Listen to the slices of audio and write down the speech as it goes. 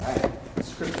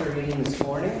Scripture reading this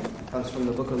morning comes from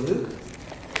the book of Luke,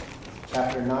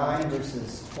 chapter 9,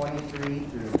 verses 23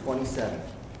 through 27.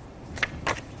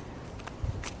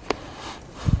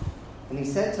 And he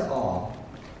said to all,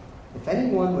 "If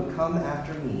anyone would come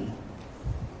after me,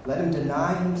 let him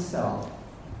deny himself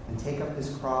and take up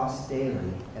his cross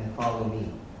daily and follow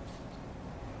me.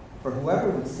 For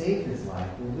whoever would save his life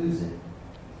will lose it,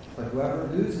 but whoever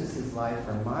loses his life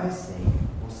for my sake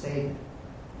will save it.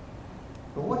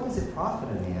 But what does it profit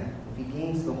a man if he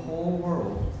gains the whole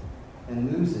world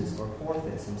and loses or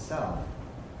forfeits himself?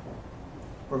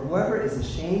 For whoever is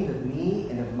ashamed of me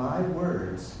and of my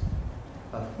words,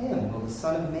 of him will the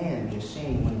Son of Man be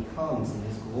ashamed when he comes in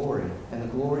his glory and the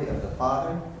glory of the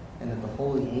Father and of the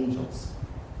holy angels.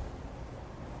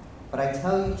 But I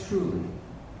tell you truly,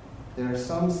 there are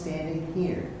some standing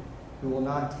here who will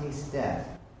not taste death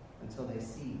until they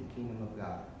see the kingdom of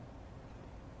God."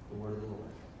 The word of the Lord.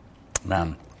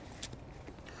 Amen.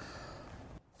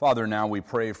 Father, now we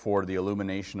pray for the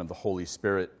illumination of the Holy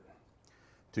Spirit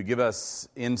to give us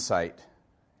insight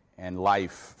and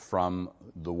life from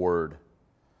the Word.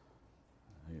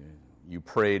 You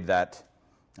prayed that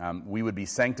we would be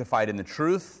sanctified in the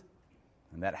truth,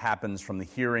 and that happens from the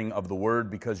hearing of the Word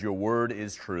because your Word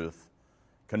is truth.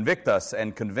 Convict us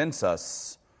and convince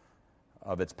us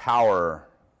of its power,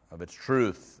 of its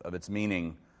truth, of its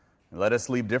meaning. And let us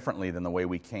leave differently than the way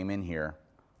we came in here.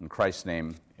 In Christ's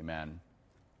name, amen.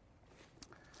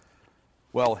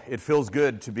 Well, it feels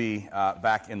good to be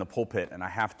back in the pulpit, and I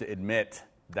have to admit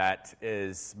that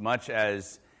as much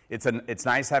as it's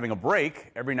nice having a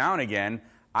break every now and again,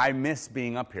 I miss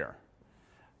being up here.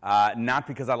 Not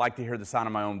because I like to hear the sound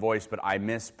of my own voice, but I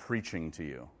miss preaching to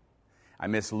you. I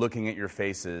miss looking at your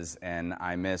faces, and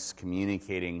I miss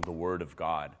communicating the Word of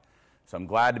God. So I'm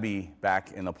glad to be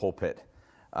back in the pulpit.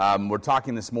 We're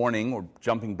talking this morning, we're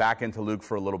jumping back into Luke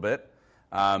for a little bit.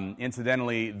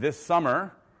 Incidentally, this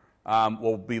summer,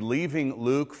 we'll be leaving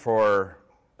Luke for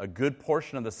a good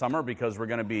portion of the summer because we're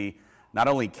going to be not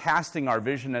only casting our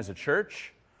vision as a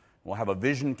church, we'll have a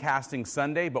vision casting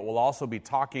Sunday, but we'll also be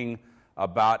talking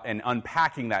about and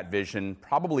unpacking that vision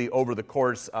probably over the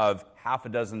course of half a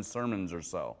dozen sermons or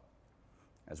so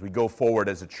as we go forward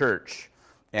as a church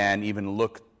and even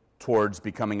look towards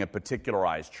becoming a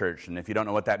particularized church. And if you don't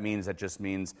know what that means, that just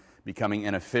means becoming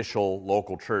an official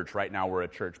local church. Right now we're a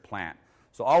church plant.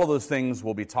 So all of those things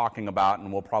we'll be talking about,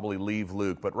 and we'll probably leave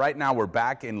Luke. But right now we're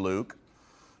back in Luke.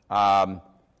 Here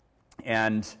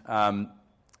in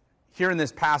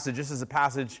this passage, this is a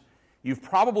passage you've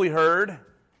probably heard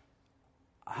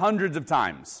hundreds of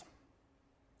times.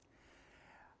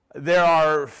 There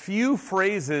are few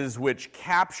phrases which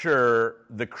capture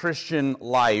the Christian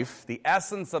life, the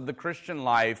essence of the Christian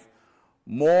life,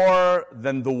 more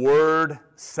than the word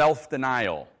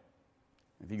self-denial.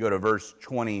 If you go to verse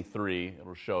 23,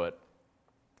 it'll show it.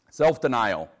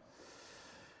 Self-denial.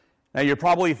 Now you're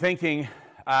probably thinking,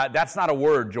 that's not a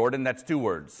word, Jordan, that's two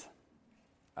words.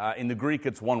 In the Greek,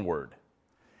 it's one word.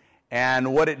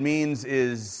 And what it means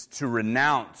is to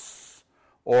renounce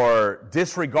or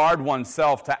disregard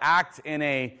oneself, to act in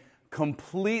a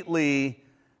completely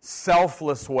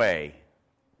selfless way.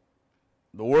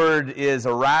 The word is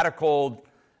a radical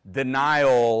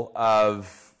denial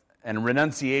of and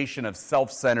renunciation of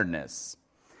self-centeredness.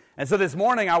 And so this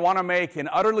morning I want to make an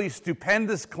utterly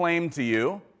stupendous claim to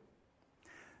you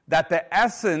that the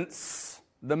essence,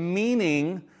 the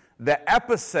meaning, the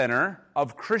epicenter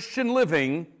of Christian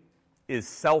living is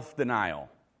self-denial.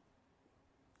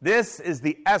 This is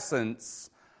the essence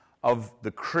of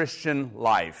the Christian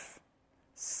life,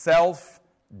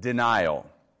 self-denial.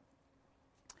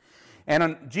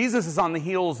 And Jesus is on the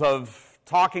heels of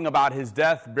talking about his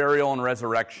death, burial, and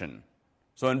resurrection.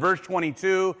 So in verse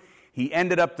 22, he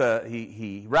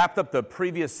wrapped up the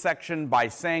previous section by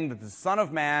saying that the Son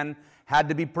of Man had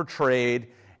to be portrayed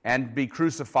and be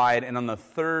crucified, and on the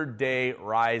third day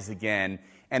rise again.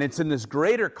 And it's in this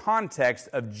greater context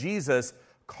of Jesus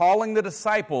calling the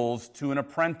disciples to an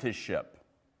apprenticeship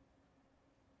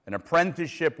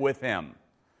with him.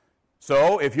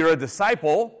 So if you're a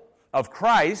disciple of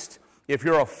Christ, if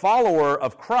you're a follower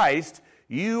of Christ,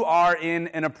 you are in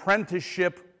an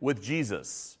apprenticeship with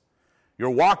Jesus. You're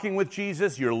walking with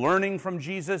Jesus, you're learning from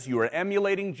Jesus, you are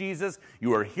emulating Jesus,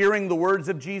 you are hearing the words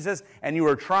of Jesus, and you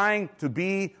are trying to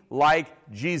be like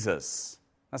Jesus.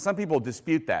 Now some people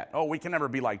dispute that. Oh, we can never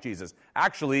be like Jesus.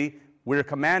 Actually, we're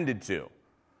commanded to.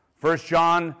 1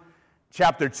 John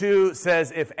chapter 2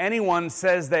 says, if anyone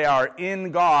says they are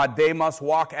in God, they must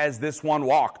walk as this one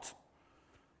walked.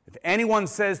 If anyone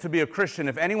says to be a Christian,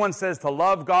 if anyone says to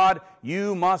love God,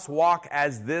 you must walk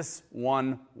as this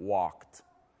one walked.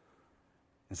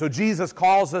 And so Jesus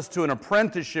calls us to an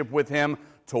apprenticeship with him,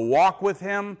 to walk with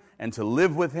him and to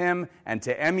live with him and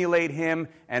to emulate him.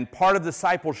 And part of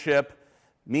discipleship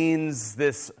means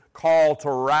this call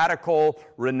to radical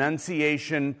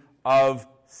renunciation of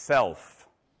self.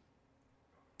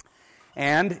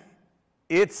 And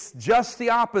it's just the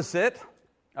opposite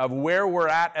of where we're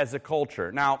at as a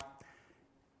culture. Now,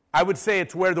 I would say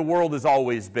it's where the world has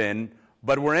always been,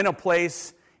 but we're in a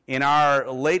place in our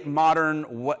late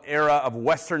modern era of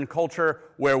Western culture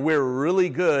where we're really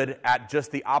good at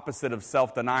just the opposite of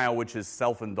self-denial, which is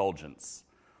self-indulgence.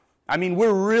 I mean,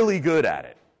 we're really good at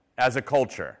it as a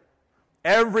culture.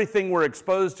 Everything we're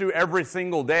exposed to every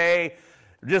single day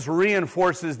just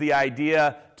reinforces the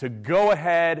idea to go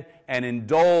ahead and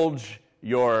indulge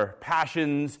your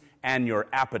passions and your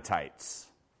appetites.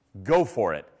 Go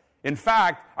for it. In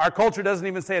fact, our culture doesn't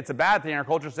even say it's a bad thing. Our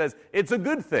culture says it's a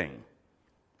good thing,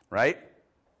 right?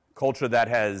 Culture that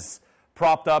has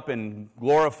propped up and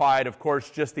glorified, of course,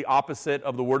 just the opposite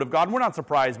of the Word of God. We're not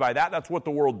surprised by that. That's what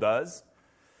the world does.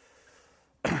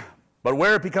 But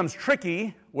where it becomes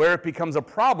tricky, where it becomes a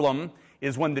problem,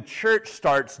 is when the church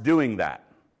starts doing that.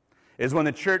 Is when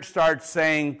the church starts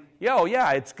saying,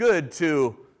 yeah, it's good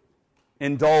to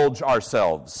indulge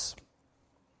ourselves.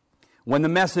 When the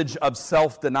message of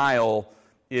self-denial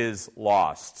is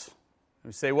lost.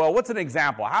 We say, well, what's an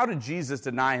example? How did Jesus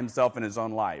deny himself in his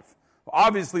own life? Well,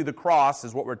 obviously, the cross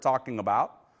is what we're talking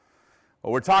about.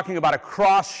 Well, we're talking about a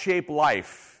cross-shaped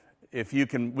life, we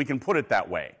can put it that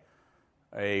way.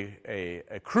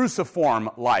 A cruciform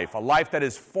life, a life that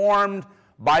is formed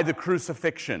by the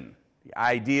crucifixion. The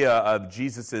idea of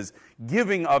Jesus'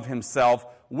 giving of himself,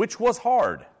 which was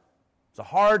hard. It's a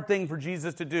hard thing for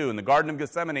Jesus to do. In the Garden of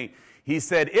Gethsemane, he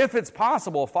said, if it's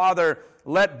possible, Father,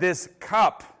 let this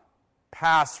cup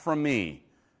pass from me.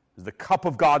 It's the cup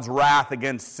of God's wrath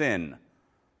against sin.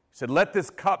 He said, let this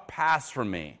cup pass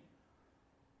from me.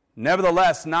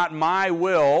 Nevertheless, not my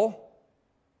will,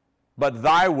 but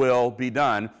thy will be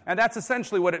done. And that's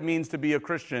essentially what it means to be a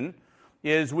Christian,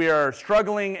 is we are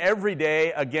struggling every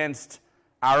day against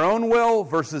our own will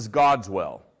versus God's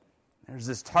will. There's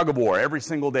this tug of war every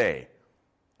single day.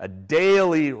 A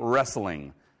daily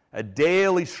wrestling, a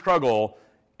daily struggle.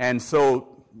 And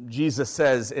so Jesus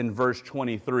says in verse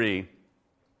 23,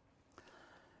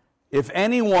 if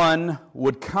anyone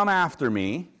would come after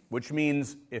me, which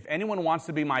means if anyone wants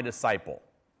to be my disciple,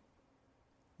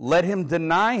 let him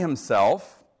deny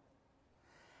himself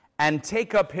and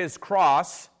take up his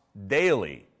cross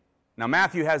daily. Now,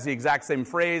 Matthew has the exact same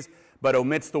phrase, but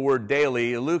omits the word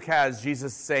daily. Luke has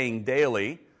Jesus saying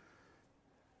daily.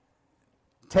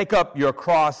 Take up your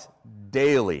cross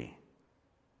daily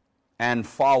and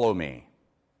follow me.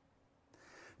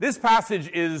 This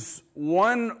passage is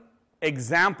one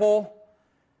example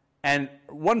and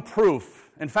one proof.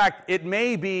 In fact, it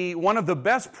may be one of the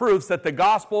best proofs that the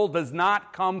gospel does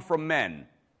not come from men.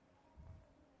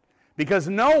 Because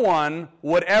no one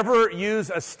would ever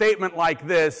use a statement like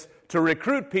this to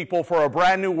recruit people for a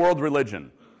brand new world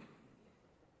religion.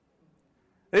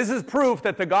 This is proof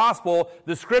that the gospel,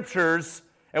 the scriptures,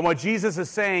 and what Jesus is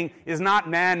saying is not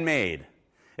man-made.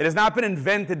 It has not been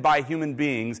invented by human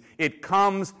beings. It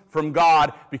comes from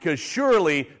God, because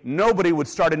surely nobody would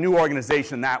start a new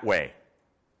organization that way.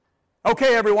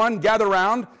 Okay, everyone, gather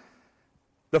around.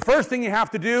 The first thing you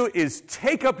have to do is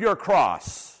take up your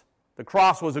cross. The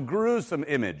cross was a gruesome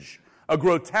image, a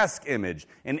grotesque image,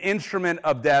 an instrument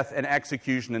of death and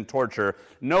execution and torture.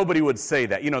 Nobody would say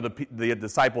that. You know, the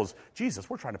disciples, Jesus,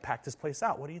 we're trying to pack this place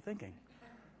out. What are you thinking?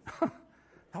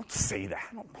 Don't say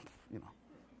that.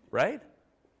 Right?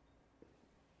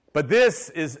 But this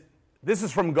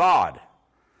is from God.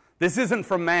 This isn't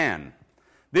from man.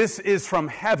 This is from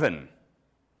heaven.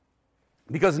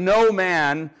 Because no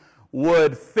man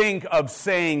would think of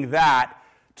saying that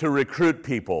to recruit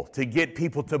people, to get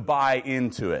people to buy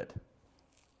into it.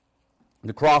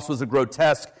 The cross was a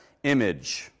grotesque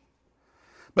image.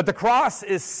 But the cross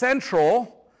is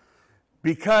central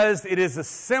because it is a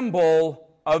symbol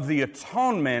of the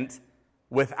atonement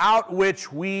without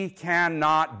which we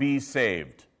cannot be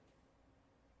saved.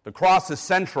 The cross is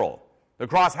central. The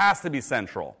cross has to be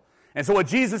central. And so what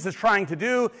Jesus is trying to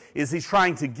do is he's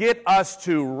trying to get us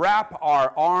to wrap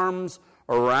our arms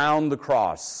around the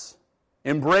cross.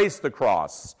 Embrace the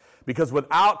cross. Because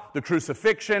without the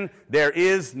crucifixion, there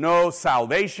is no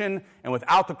salvation. And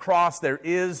without the cross, there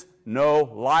is no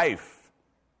life.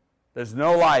 There's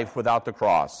no life without the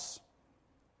cross.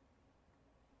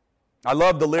 I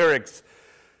love the lyrics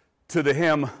to the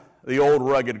hymn, The Old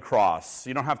Rugged Cross.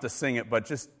 You don't have to sing it, but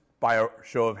just by a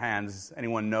show of hands,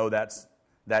 anyone know that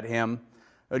hymn?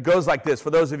 It goes like this, for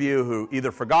those of you who either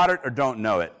forgot it or don't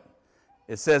know it.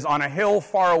 It says, on a hill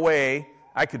far away,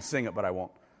 I could sing it, but I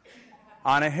won't.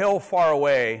 On a hill far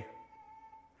away,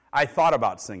 I thought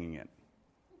about singing it,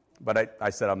 but I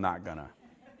said I'm not gonna.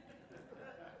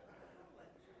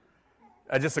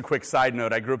 Just a quick side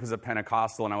note, I grew up as a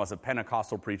Pentecostal, and I was a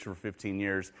Pentecostal preacher for 15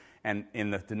 years, and in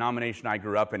the denomination I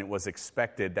grew up in, it was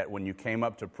expected that when you came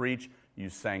up to preach, you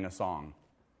sang a song.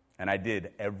 And I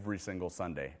did every single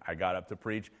Sunday. I got up to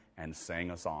preach and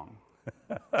sang a song.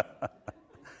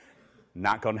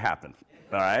 Not going to happen,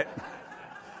 all right?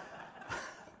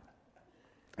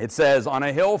 It says, on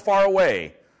a hill far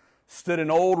away stood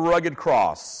an old rugged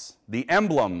cross, the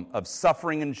emblem of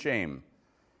suffering and shame.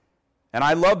 And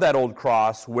I love that old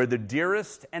cross where the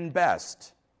dearest and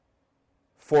best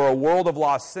for a world of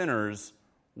lost sinners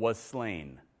was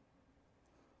slain.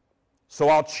 So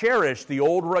I'll cherish the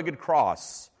old rugged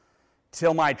cross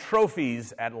till my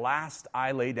trophies at last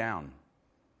I lay down.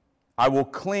 I will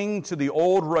cling to the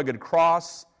old rugged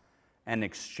cross and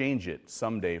exchange it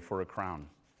someday for a crown.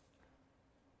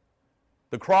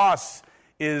 The cross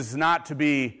is not to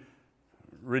be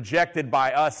rejected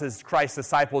by us as Christ's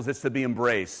disciples, it's to be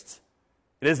embraced.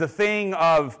 It is a thing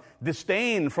of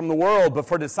disdain from the world, but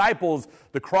for disciples,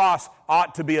 the cross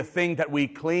ought to be a thing that we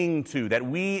cling to, that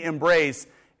we embrace,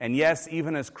 and yes,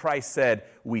 even as Christ said,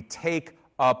 we take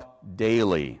up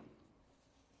daily.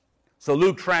 So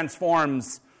Luke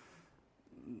transforms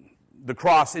the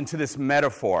cross into this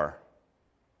metaphor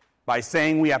by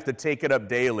saying we have to take it up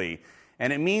daily.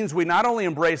 And it means we not only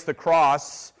embrace the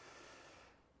cross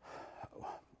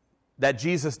that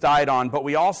Jesus died on, but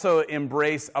we also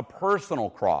embrace a personal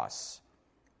cross.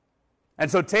 And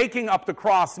so taking up the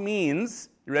cross means,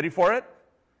 you ready for it?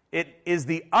 It is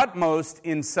the utmost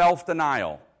in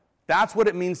self-denial. That's what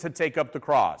it means to take up the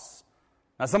cross.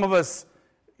 Now some of us,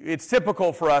 it's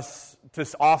typical for us to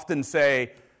often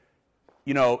say,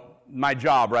 you know, my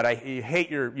job, right?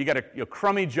 You got a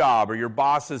crummy job, or your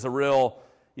boss is a real,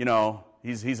 you know,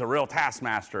 he's a real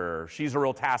taskmaster, or she's a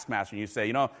real taskmaster. And you say,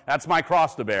 you know, that's my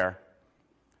cross to bear.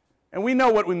 And we know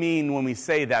what we mean when we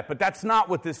say that, but that's not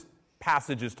what this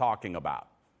passage is talking about.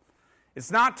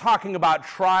 It's not talking about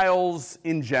trials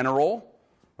in general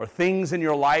or things in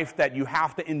your life that you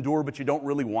have to endure but you don't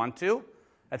really want to.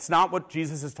 That's not what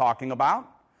Jesus is talking about.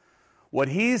 What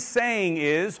he's saying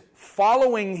is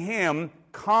following him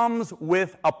comes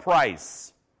with a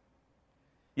price.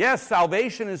 Yes,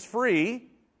 salvation is free,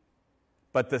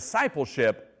 but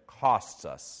discipleship costs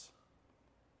us.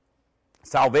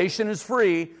 Salvation is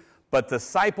free, but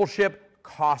discipleship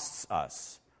costs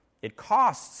us. It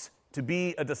costs to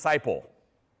be a disciple.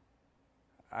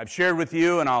 I've shared with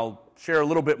you, and I'll share a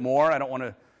little bit more. I don't want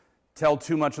to tell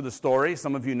too much of the story.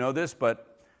 Some of you know this, but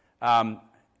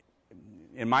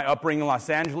in my upbringing in Los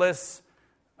Angeles,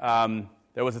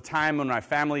 there was a time when my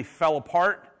family fell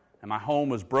apart and my home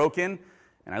was broken.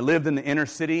 And I lived in the inner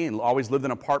city and always lived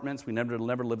in apartments. We never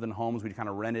lived in homes. We kind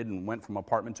of rented and went from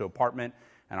apartment to apartment.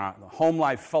 And our home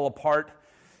life fell apart.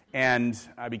 And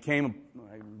I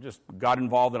got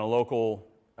involved in a local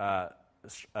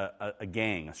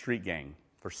gang, a street gang,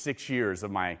 for 6 years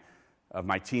of my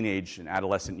teenage and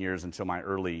adolescent years until my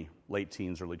late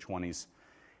teens, early 20s.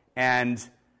 And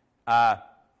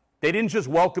they didn't just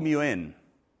welcome you in.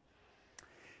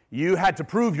 You had to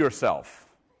prove yourself.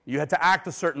 You had to act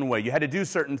a certain way. You had to do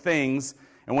certain things.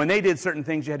 And when they did certain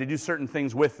things, you had to do certain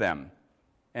things with them.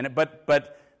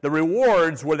 But the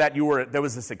rewards were that there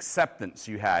was this acceptance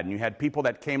you had, and you had people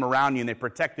that came around you and they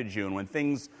protected you. And when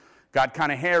things got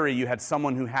kind of hairy, you had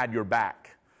someone who had your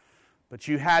back. But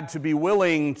you had to be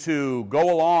willing to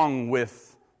go along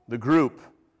with the group.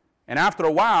 And after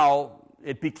a while,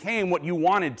 it became what you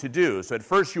wanted to do. So at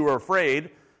first you were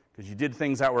afraid because you did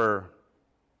things that were,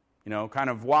 kind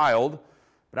of wild.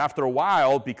 But after a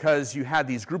while, because you had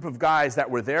these group of guys that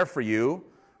were there for you,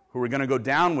 who were going to go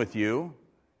down with you,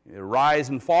 rise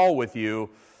and fall with you,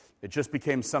 it just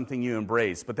became something you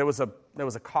embraced. But there was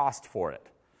a cost for it.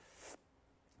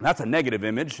 And that's a negative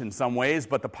image in some ways,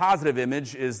 but the positive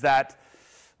image is that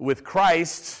with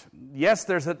Christ, yes,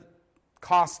 there's a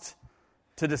cost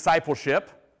to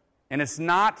discipleship, and it's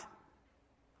not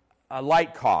a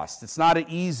light cost. It's not an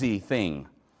easy thing,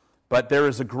 but there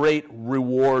is a great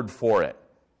reward for it.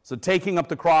 So taking up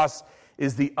the cross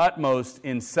is the utmost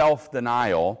in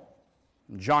self-denial.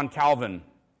 John Calvin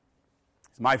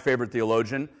is my favorite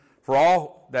theologian. For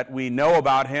all that we know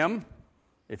about him,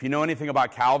 if you know anything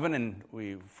about Calvin,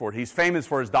 he's famous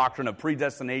for his doctrine of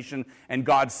predestination and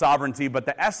God's sovereignty, but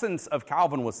the essence of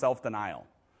Calvin was self-denial.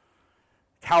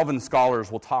 Calvin scholars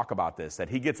will talk about this, that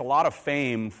he gets a lot of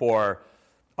fame for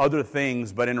other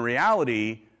things, but in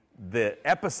reality, the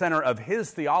epicenter of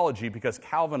his theology, because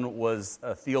Calvin was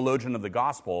a theologian of the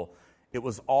gospel, it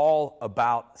was all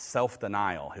about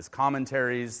self-denial. His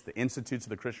commentaries, the Institutes of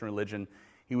the Christian Religion,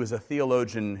 he was a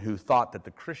theologian who thought that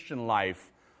the Christian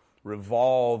life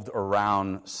revolved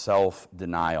around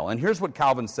self-denial. And here's what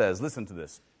Calvin says. Listen to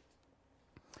this.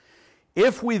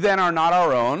 If we then are not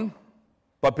our own,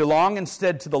 but belong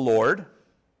instead to the Lord,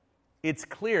 it's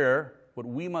clear what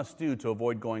we must do to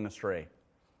avoid going astray.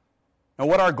 And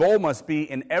what our goal must be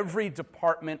in every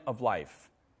department of life.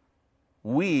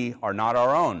 We are not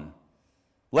our own.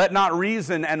 Let not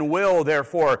reason and will,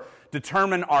 therefore,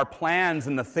 determine our plans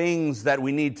and the things that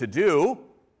we need to do.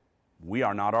 We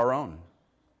are not our own.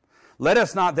 Let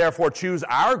us not, therefore, choose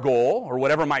our goal or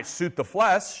whatever might suit the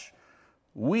flesh.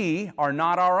 We are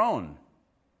not our own.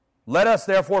 Let us,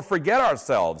 therefore, forget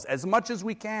ourselves as much as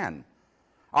we can.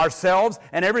 Ourselves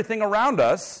and everything around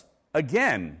us,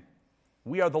 again,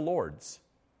 we are the Lord's.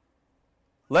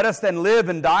 Let us then live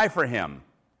and die for Him.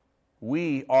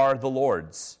 We are the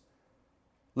Lord's.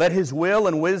 Let His will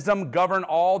and wisdom govern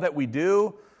all that we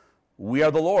do. We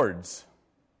are the Lord's.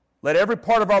 Let every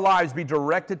part of our lives be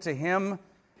directed to Him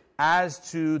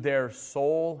as to their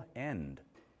sole end.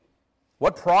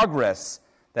 What progress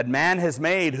that man has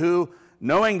made who,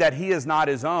 knowing that he is not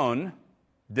his own,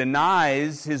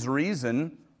 denies his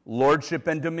reason, lordship,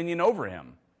 and dominion over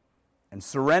him, and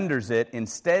surrenders it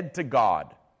instead to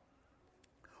God.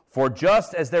 For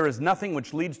just as there is nothing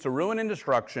which leads to ruin and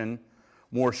destruction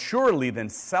more surely than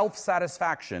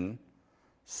self-satisfaction,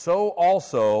 so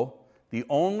also the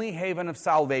only haven of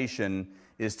salvation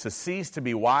is to cease to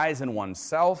be wise in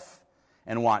oneself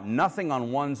and want nothing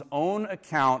on one's own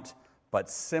account, but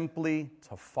simply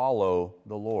to follow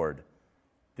the Lord.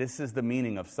 This is the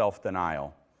meaning of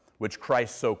self-denial, which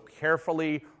Christ so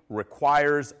carefully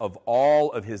requires of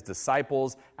all of His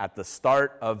disciples at the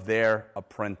start of their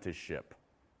apprenticeship.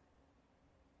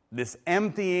 This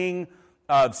emptying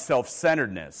of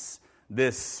self-centeredness,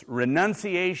 this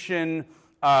renunciation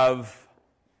of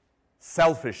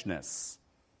selfishness,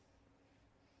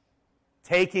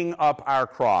 taking up our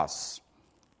cross.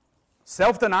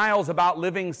 Self-denial is about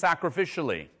living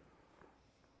sacrificially.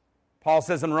 Paul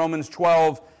says in Romans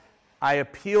 12, I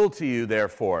appeal to you,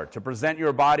 therefore, to present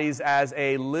your bodies as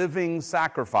a living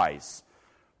sacrifice.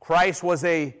 Christ was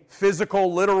a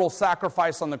physical, literal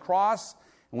sacrifice on the cross.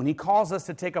 And when He calls us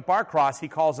to take up our cross, He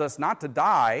calls us not to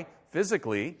die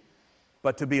physically,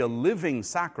 but to be a living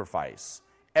sacrifice.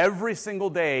 Every single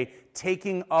day,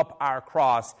 taking up our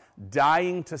cross,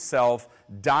 dying to self,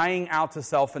 dying out to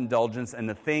self-indulgence and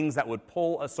the things that would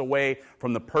pull us away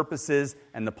from the purposes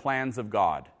and the plans of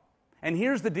God. And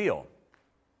here's the deal.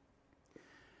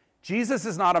 Jesus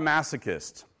is not a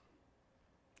masochist.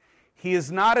 He is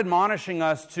not admonishing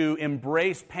us to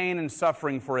embrace pain and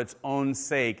suffering for its own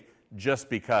sake just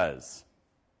because.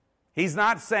 He's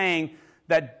not saying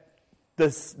that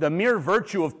the mere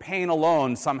virtue of pain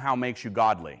alone somehow makes you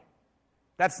godly.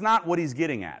 That's not what He's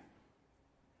getting at.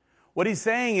 What He's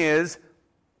saying is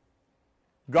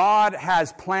God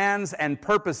has plans and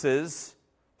purposes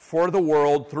for the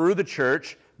world through the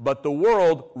church, but the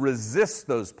world resists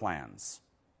those plans.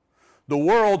 The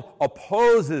world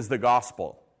opposes the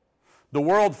gospel. The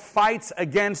world fights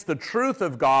against the truth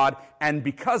of God, and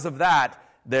because of that,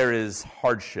 there is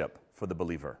hardship for the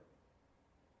believer.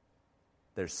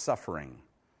 There's suffering.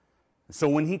 So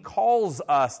when He calls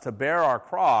us to bear our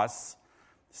cross,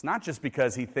 it's not just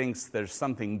because He thinks there's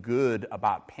something good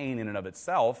about pain in and of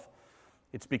itself.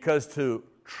 It's because to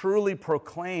truly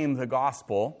proclaim the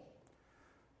gospel,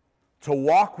 to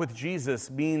walk with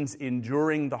Jesus means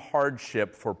enduring the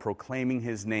hardship for proclaiming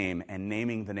His name and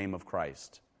naming the name of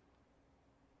Christ.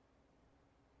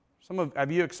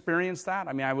 Have you experienced that?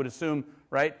 I mean, I would assume,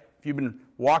 right? If you've been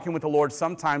walking with the Lord,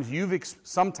 sometime you've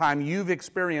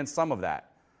experienced some of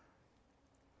that.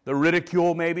 The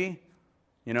ridicule, maybe,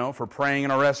 for praying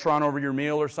in a restaurant over your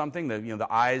meal or something. The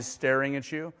eyes staring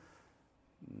at you.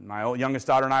 My youngest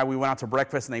daughter and I, we went out to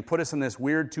breakfast, and they put us in this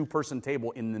weird two-person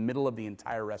table in the middle of the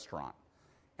entire restaurant.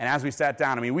 And as we sat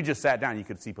down, we just sat down. You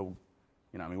could see people,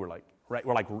 we're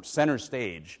like center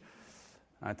stage.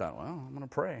 I thought, well, I'm going to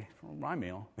pray for my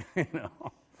meal.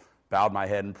 Bowed my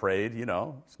head and prayed.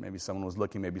 Maybe someone was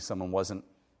looking, maybe someone wasn't.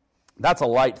 That's a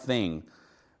light thing.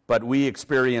 But we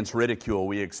experience ridicule.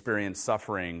 We experience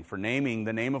suffering for naming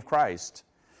the name of Christ.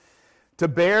 To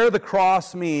bear the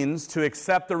cross means to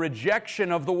accept the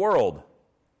rejection of the world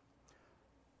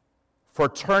for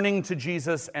turning to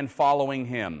Jesus and following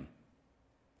Him.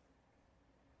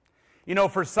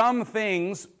 For some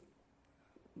things,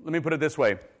 let me put it this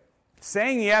way.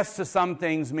 Saying yes to some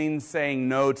things means saying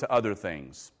no to other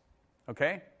things.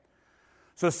 Okay?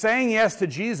 So saying yes to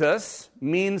Jesus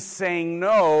means saying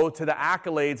no to the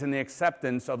accolades and the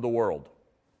acceptance of the world.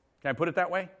 Can I put it that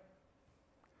way?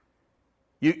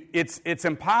 It's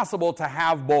impossible to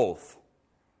have both.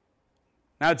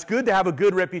 Now, it's good to have a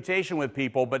good reputation with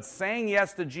people, but saying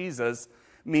yes to Jesus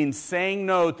means saying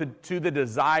no to the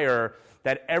desire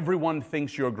that everyone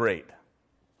thinks you're great.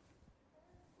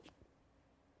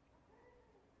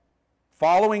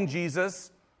 Following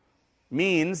Jesus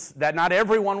means that not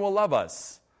everyone will love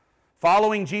us.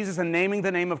 Following Jesus and naming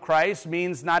the name of Christ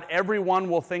means not everyone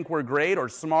will think we're great or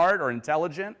smart or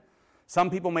intelligent.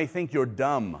 Some people may think you're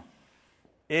dumb,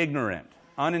 ignorant,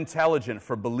 unintelligent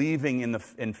for believing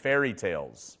in fairy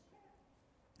tales.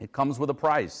 It comes with a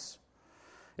price.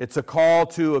 It's a call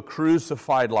to a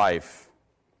crucified life.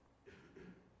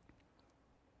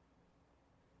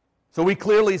 So we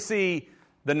clearly see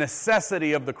the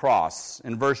necessity of the cross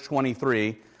in verse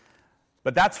 23,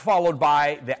 but that's followed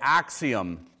by the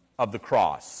axiom of the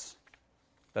cross,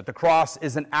 that the cross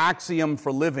is an axiom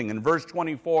for living. In verse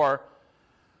 24,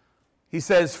 he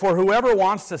says, "For whoever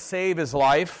wants to save his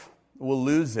life will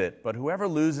lose it, but whoever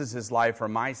loses his life for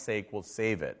my sake will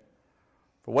save it.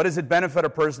 For what does it benefit a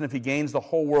person if he gains the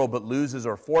whole world but loses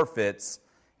or forfeits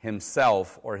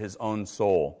himself or his own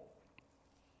soul?"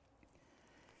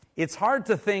 It's hard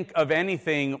to think of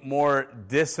anything more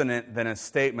dissonant than a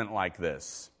statement like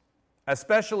this,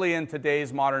 especially in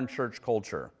today's modern church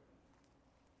culture.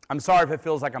 I'm sorry if it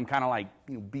feels like I'm kind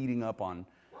of beating up on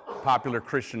popular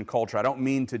Christian culture. I don't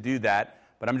mean to do that,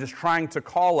 but I'm just trying to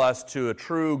call us to a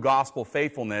true gospel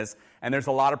faithfulness, and there's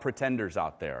a lot of pretenders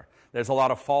out there. There's a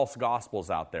lot of false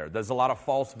gospels out there. There's a lot of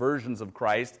false versions of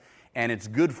Christ, and it's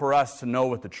good for us to know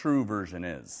what the true version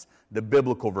is, the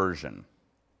biblical version.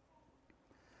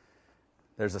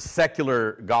 There's a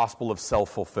secular gospel of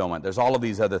self-fulfillment. There's all of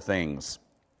these other things,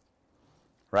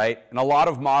 right? And a lot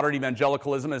of modern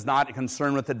evangelicalism is not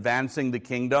concerned with advancing the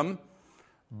kingdom,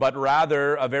 but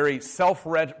rather a very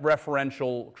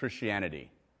self-referential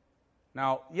Christianity.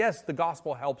 Now, yes, the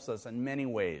gospel helps us in many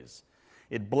ways.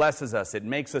 It blesses us. It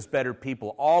makes us better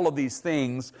people. All of these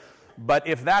things. But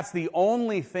if that's the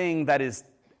only thing that is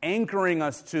anchoring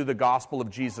us to the gospel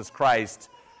of Jesus Christ,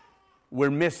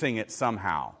 we're missing it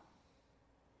somehow.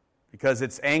 Because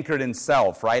it's anchored in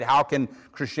self, right? How can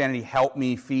Christianity help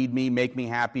me, feed me, make me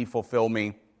happy, fulfill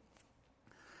me?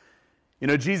 You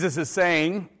know, Jesus is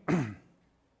saying,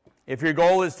 if your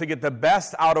goal is to get the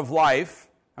best out of life,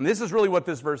 and this is really what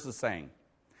this verse is saying.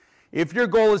 If your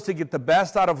goal is to get the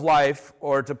best out of life,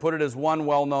 or to put it as one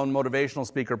well-known motivational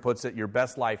speaker puts it, your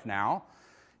best life now,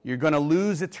 you're going to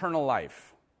lose eternal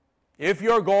life. If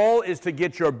your goal is to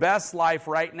get your best life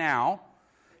right now,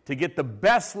 to get the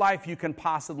best life you can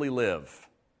possibly live,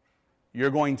 you're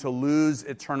going to lose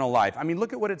eternal life. I mean,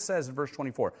 look at what it says in verse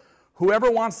 24. Whoever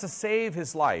wants to save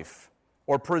his life,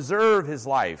 or preserve his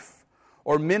life,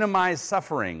 or minimize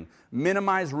suffering,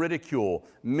 minimize ridicule,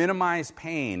 minimize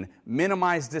pain,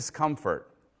 minimize discomfort,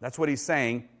 that's what he's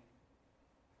saying,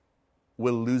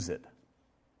 will lose it.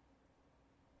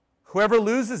 Whoever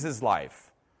loses his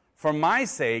life, for my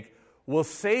sake, will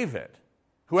save it.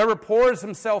 Whoever pours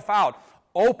himself out,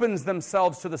 opens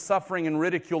themselves to the suffering and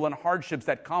ridicule and hardships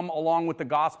that come along with the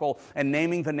gospel and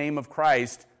naming the name of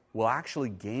Christ, will actually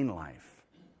gain life,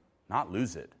 not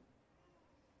lose it.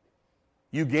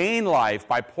 You gain life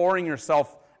by pouring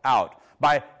yourself out.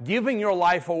 By giving your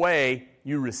life away,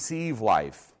 you receive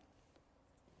life.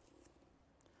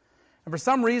 And for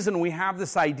some reason, we have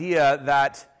this idea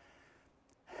that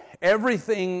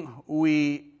everything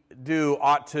we do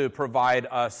ought to provide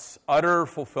us utter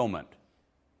fulfillment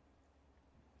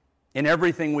in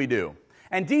everything we do.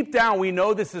 And deep down, we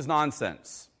know this is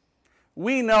nonsense.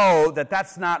 We know that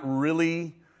that's not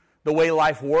really the way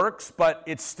life works, but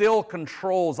it still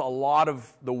controls a lot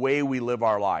of the way we live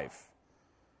our life.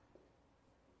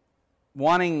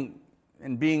 Wanting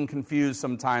and being confused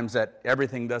sometimes that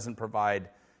everything doesn't provide,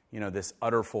 this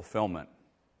utter fulfillment.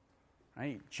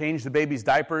 Right? Change the baby's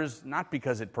diapers, not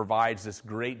because it provides this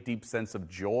great deep sense of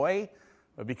joy,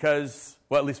 but because,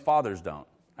 at least fathers don't.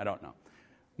 I don't know.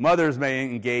 Mothers may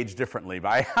engage differently,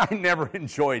 but I never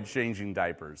enjoyed changing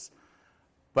diapers.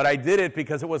 But I did it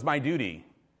because it was my duty.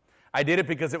 I did it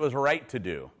because it was right to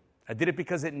do. I did it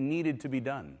because it needed to be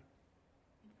done.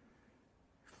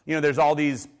 There's all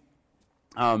these,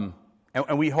 and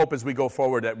we hope as we go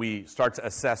forward that we start to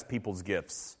assess people's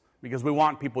gifts, because we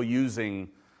want people using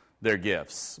their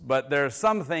gifts. But there are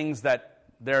some things that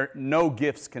no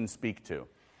gifts can speak to,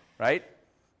 right?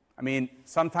 I mean,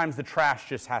 sometimes the trash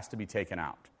just has to be taken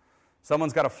out.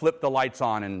 Someone's got to flip the lights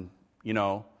on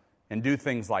and do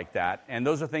things like that. And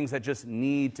those are things that just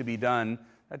need to be done,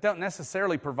 that don't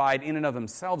necessarily provide in and of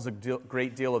themselves a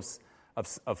great deal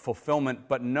of fulfillment,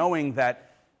 but knowing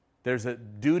that there's a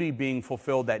duty being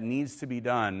fulfilled that needs to be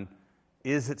done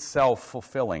is itself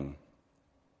fulfilling.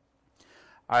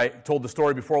 I told the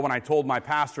story before when I told my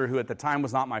pastor, who at the time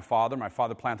was not my father. My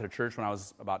father planted a church when I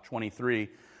was about 23.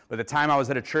 But at the time I was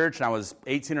at a church and I was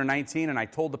 18 or 19, and I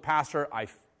told the pastor, I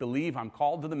believe I'm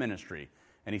called to the ministry.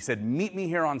 And he said, meet me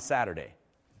here on Saturday.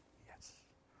 Yes.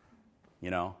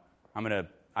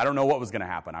 I don't know what was going to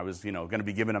happen. I was, going to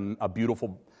be given a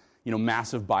beautiful,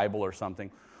 massive Bible or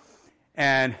something.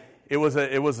 And it was a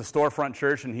storefront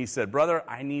church, and he said, brother,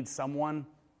 I need someone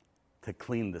to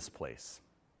clean this place.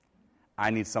 I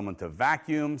need someone to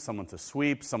vacuum, someone to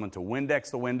sweep, someone to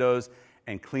Windex the windows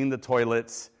and clean the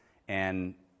toilets,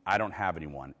 and I don't have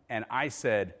anyone. And I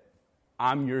said,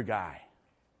 I'm your guy.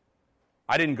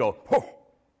 I didn't go,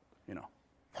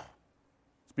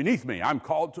 it's beneath me. I'm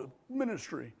called to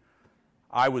ministry.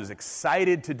 I was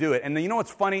excited to do it. And then,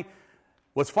 what's funny?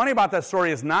 What's funny about that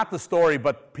story is not the story,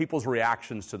 but people's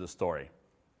reactions to the story.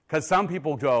 Because some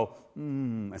people go,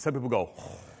 and some people go,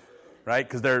 right?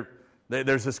 Because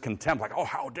there's this contempt, like, oh,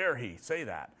 how dare he say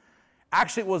that?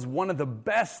 Actually, it was one of the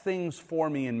best things for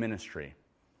me in ministry.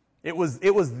 It was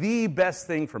the best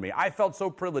thing for me. I felt so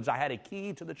privileged. I had a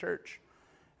key to the church.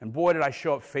 And boy, did I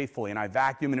show up faithfully. And I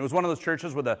vacuumed. And it was one of those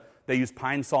churches where they used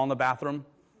Pine Sol in the bathroom.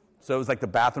 So it was like the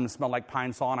bathroom smelled like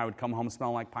Pine Sol, and I would come home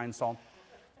smelling like Pine Sol.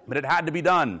 But it had to be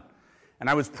done. And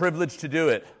I was privileged to do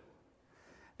it.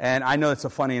 And I know it's a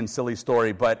funny and silly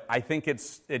story, but I think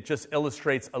it just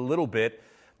illustrates a little bit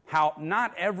how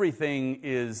not everything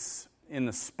is in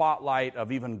the spotlight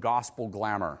of even gospel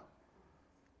glamour.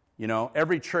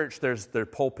 Every church, there's their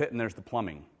pulpit and there's the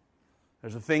plumbing.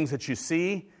 There's the things that you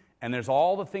see, and there's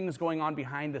all the things going on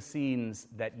behind the scenes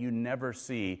that you never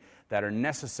see that are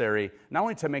necessary, not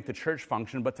only to make the church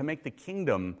function, but to make the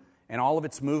kingdom and all of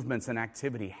its movements and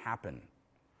activity happen.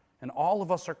 And all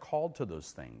of us are called to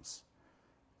those things.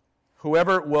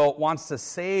 Whoever wants to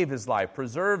save his life,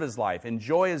 preserve his life,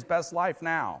 enjoy his best life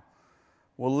now,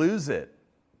 will lose it.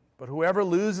 But whoever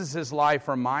loses his life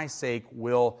for my sake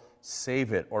will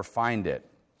save it or find it.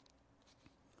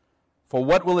 For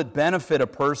what will it benefit a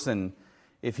person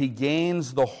if he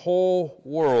gains the whole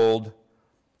world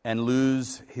and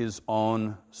lose his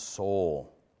own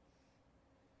soul?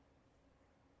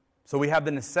 So we have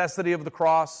the necessity of the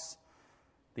cross,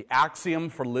 the axiom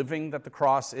for living that the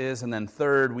cross is, and then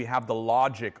third, we have the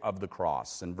logic of the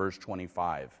cross in verse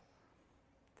 25.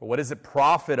 For what does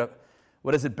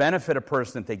it benefit a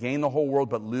person if they gain the whole world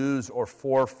but lose or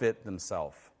forfeit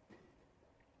themselves?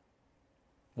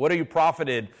 What are you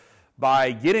profited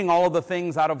by getting all of the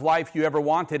things out of life you ever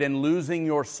wanted and losing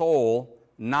your soul,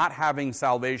 not having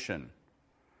salvation?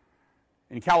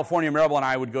 In California, Maribel and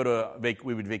I would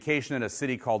we would vacation in a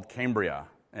city called Cambria.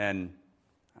 And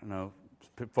I don't know,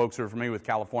 folks who are familiar with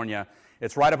California,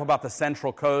 it's right up about the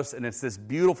Central Coast, and it's this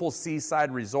beautiful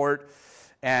seaside resort.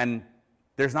 And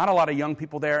there's not a lot of young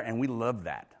people there, and we love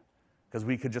that because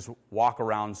we could just walk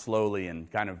around slowly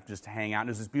and kind of just hang out. And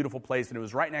it was this beautiful place, and it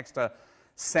was right next to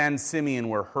San Simeon,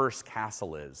 where Hearst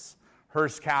Castle is.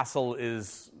 Hearst Castle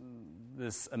is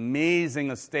this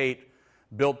amazing estate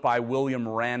built by William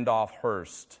Randolph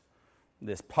Hearst,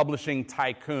 this publishing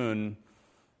tycoon,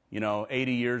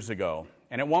 80 years ago.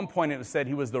 And at one point it was said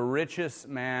he was the richest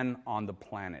man on the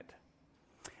planet.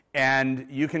 And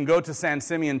you can go to San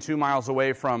Simeon 2 miles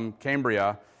away from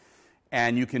Cambria,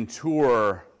 and you can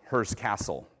tour Hearst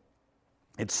Castle.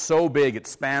 It's so big. It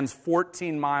spans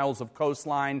 14 miles of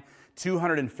coastline,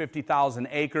 250,000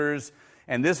 acres.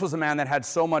 And this was a man that had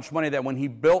so much money that when he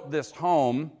built this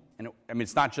home,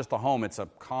 it's not just a home, it's a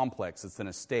complex, it's an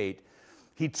estate.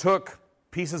 He took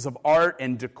pieces of art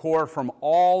and decor from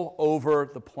all over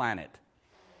the planet.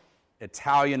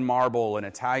 Italian marble and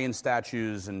Italian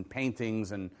statues and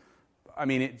paintings, and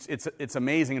it's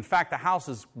amazing. In fact, the house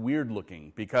is weird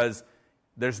looking because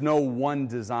there's no one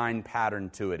design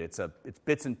pattern to it. It's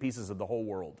bits and pieces of the whole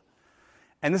world.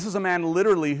 And this is a man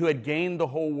literally who had gained the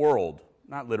whole world.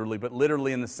 Not literally, but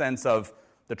literally in the sense of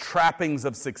the trappings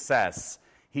of success.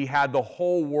 He had the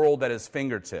whole world at his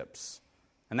fingertips.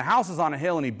 And the house is on a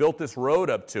hill, and he built this road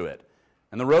up to it.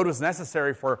 And the road was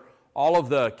necessary for all of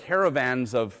the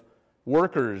caravans of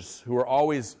workers who were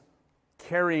always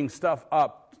carrying stuff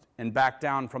up and back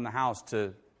down from the house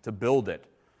to build it.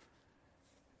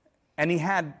 And he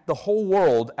had the whole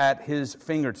world at his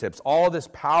fingertips. All of this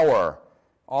power,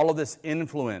 all of this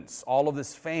influence, all of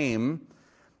this fame,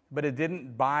 but it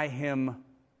didn't buy him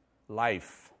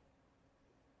life.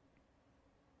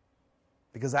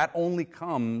 Because that only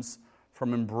comes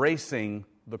from embracing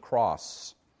the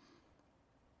cross.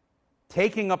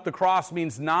 Taking up the cross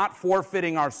means not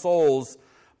forfeiting our souls,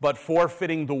 but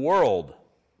forfeiting the world.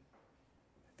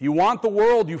 If you want the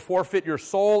world, you forfeit your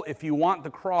soul. If you want the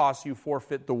cross, you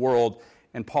forfeit the world.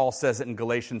 And Paul says it in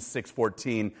Galatians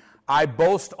 6:14. I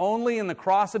boast only in the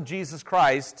cross of Jesus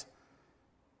Christ,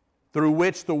 through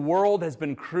which the world has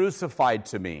been crucified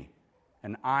to me,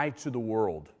 and I to the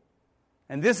world.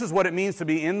 And this is what it means to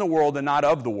be in the world and not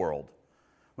of the world.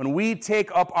 When we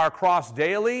take up our cross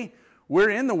daily, we're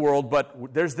in the world,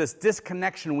 but there's this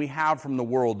disconnection we have from the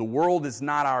world. The world is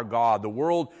not our God. The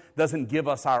world doesn't give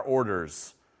us our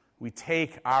orders. We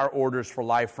take our orders for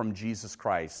life from Jesus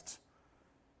Christ.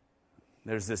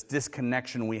 There's this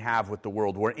disconnection we have with the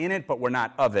world. We're in it, but we're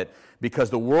not of it, because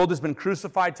the world has been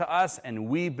crucified to us, and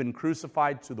we've been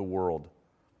crucified to the world.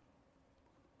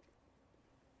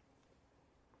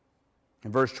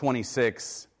 In verse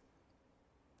 26,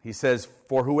 he says,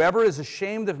 For whoever is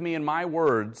ashamed of me and my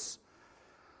words,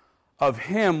 of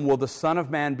him will the Son of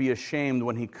Man be ashamed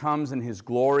when he comes in his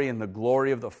glory and the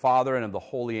glory of the Father and of the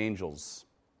holy angels.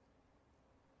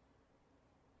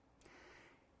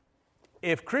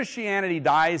 If Christianity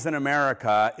dies in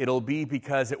America, it'll be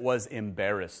because it was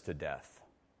embarrassed to death.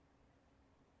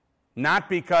 Not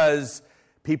because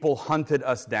people hunted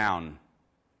us down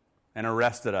and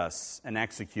arrested us and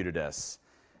executed us.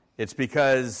 It's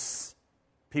because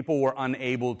people were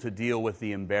unable to deal with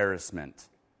the embarrassment.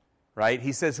 Right?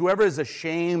 He says, whoever is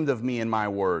ashamed of me and my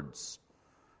words.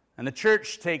 And the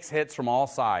church takes hits from all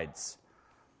sides.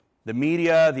 The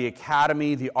media, the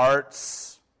academy, the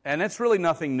arts. And it's really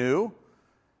nothing new.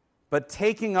 But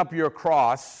taking up your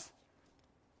cross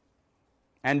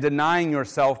and denying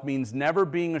yourself means never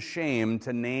being ashamed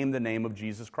to name the name of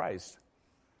Jesus Christ.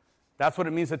 That's what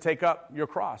it means to take up your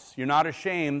cross. You're not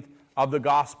ashamed of the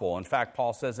gospel. In fact,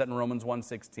 Paul says that in Romans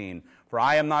 1:16. For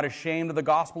I am not ashamed of the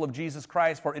gospel of Jesus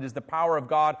Christ, for it is the power of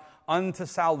God unto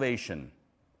salvation.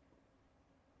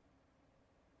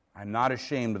 I'm not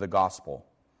ashamed of the gospel.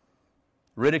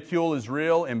 Ridicule is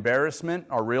real, embarrassment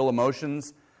are real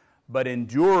emotions, but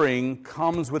enduring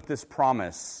comes with this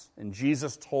promise. And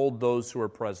Jesus told those who were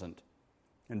present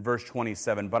in verse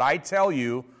 27, But I tell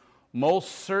you,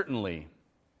 most certainly,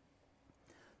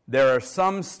 there are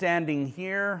some standing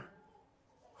here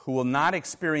who will not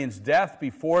experience death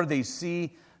before they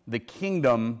see the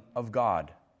kingdom of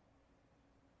God.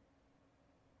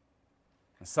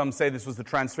 Some say this was the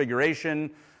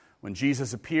transfiguration when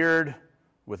Jesus appeared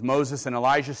with Moses and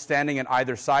Elijah standing at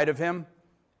either side of him.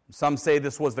 Some say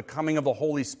this was the coming of the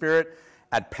Holy Spirit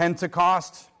at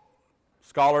Pentecost.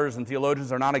 Scholars and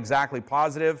theologians are not exactly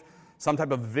positive. Some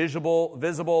type of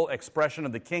visible expression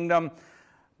of the kingdom.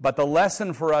 But the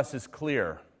lesson for us is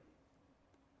clear.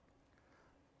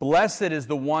 Blessed is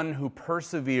the one who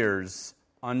perseveres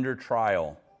under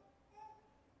trial,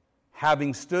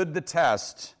 having stood the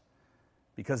test,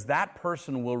 because that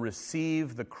person will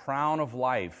receive the crown of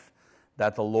life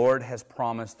that the Lord has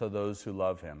promised to those who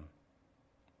love him.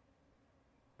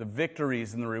 The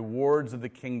victories and the rewards of the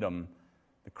kingdom,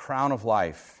 the crown of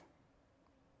life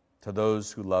to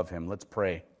those who love him. Let's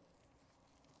pray.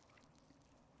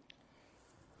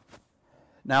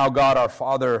 Now, God our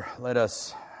Father, let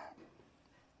us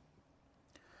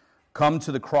come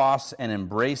to the cross and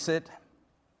embrace it,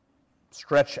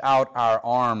 stretch out our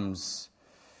arms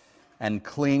and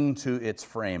cling to its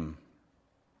frame,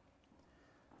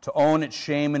 to own its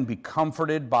shame and be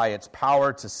comforted by its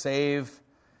power to save.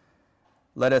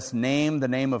 Let us name the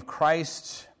name of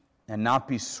Christ and not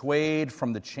be swayed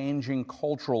from the changing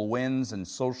cultural winds and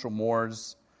social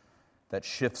mores that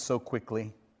shift so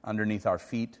quickly underneath our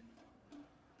feet.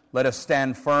 Let us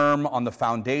stand firm on the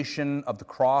foundation of the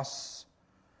cross.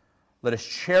 Let us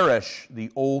cherish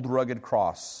the old rugged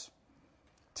cross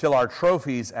till our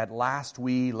trophies at last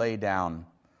we lay down.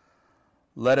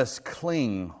 Let us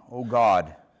cling, O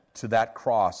God, to that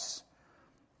cross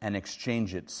and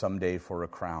exchange it someday for a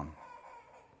crown.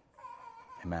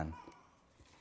 Amen.